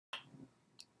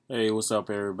Hey, what's up,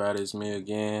 everybody? It's me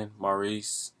again,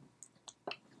 Reese.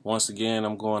 Once again,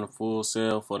 I'm going to full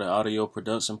sale for the audio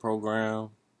production program,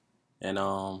 and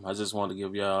I just wanted to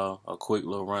give y'all a quick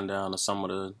little rundown of some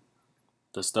of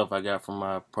the stuff I got from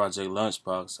my Project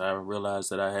Launchbox. I realized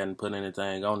that I hadn't put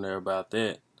anything on there about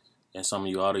that, and some of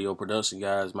you audio production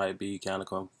guys might be kind of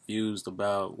confused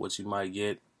about what you might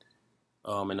get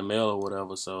in the mail or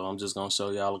whatever. So I'm just gonna show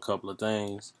y'all a couple of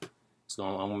things.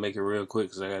 I'm gonna make it real quick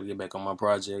because I gotta get back on my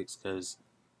projects because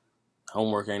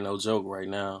homework ain't no joke right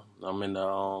now. I'm in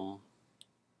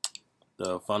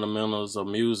the fundamentals of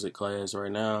music class right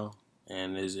now,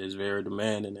 and it's very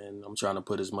demanding, and I'm trying to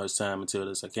put as much time into it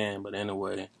as I can. But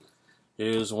anyway,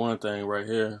 here's one thing right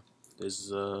here. This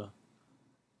is a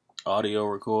audio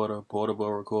recorder,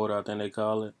 portable recorder, I think they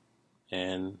call it,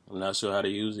 and I'm not sure how to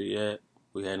use it yet.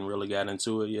 We hadn't really got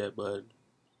into it yet, but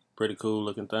pretty cool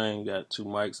looking thing. Got two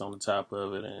mics on the top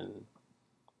of it, and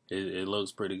it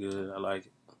looks pretty good. I like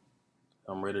it.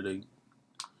 I'm ready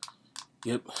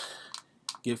to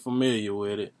get familiar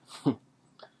with it.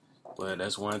 But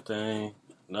that's one thing.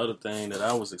 Another thing that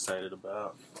I was excited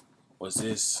about was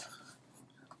this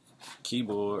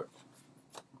keyboard,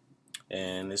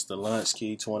 and it's the Launch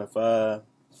Key 25.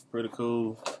 Pretty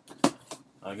cool.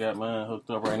 I got mine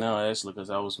hooked up right now actually because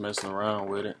I was messing around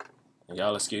with it. And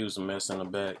y'all excuse the mess in the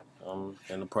back. I'm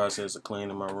in the process of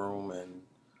cleaning my room and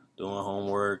doing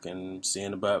homework and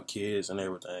seeing about kids and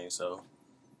everything. So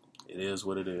it is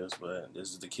what it is. But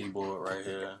this is the keyboard right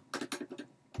here.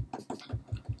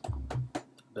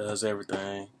 Does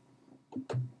everything.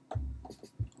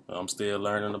 I'm still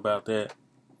learning about that.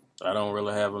 I don't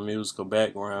really have a musical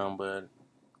background, but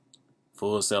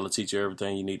Full Sail will teach you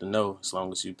everything you need to know as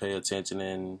long as you pay attention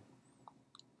and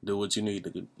do what you need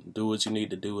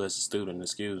to do as a student.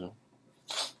 Excuse me.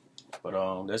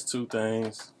 But that's two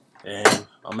things, and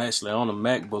I'm actually on a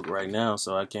MacBook right now,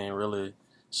 so I can't really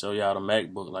show y'all the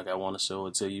MacBook like I want to show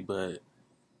it to you, but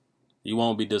you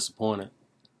won't be disappointed.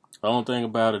 The only thing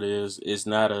about it is it's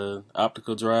not a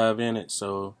optical drive in it,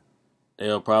 so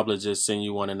they'll probably just send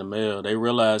you one in the mail. They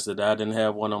realized that I didn't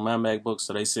have one on my MacBook,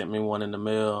 so they sent me one in the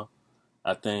mail,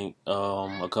 I think,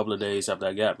 a couple of days after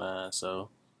I got mine. So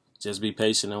just be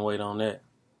patient and wait on that.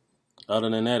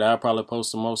 Other than that, I'll probably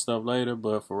post some more stuff later,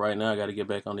 but for right now, I got to get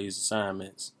back on these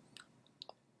assignments.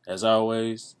 As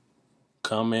always,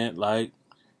 comment, like,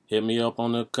 hit me up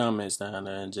on the comments down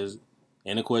there, and just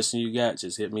any question you got,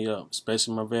 just hit me up,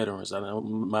 especially my veterans. I know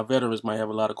my veterans might have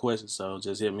a lot of questions, so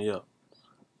just hit me up.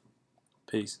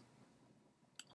 Peace.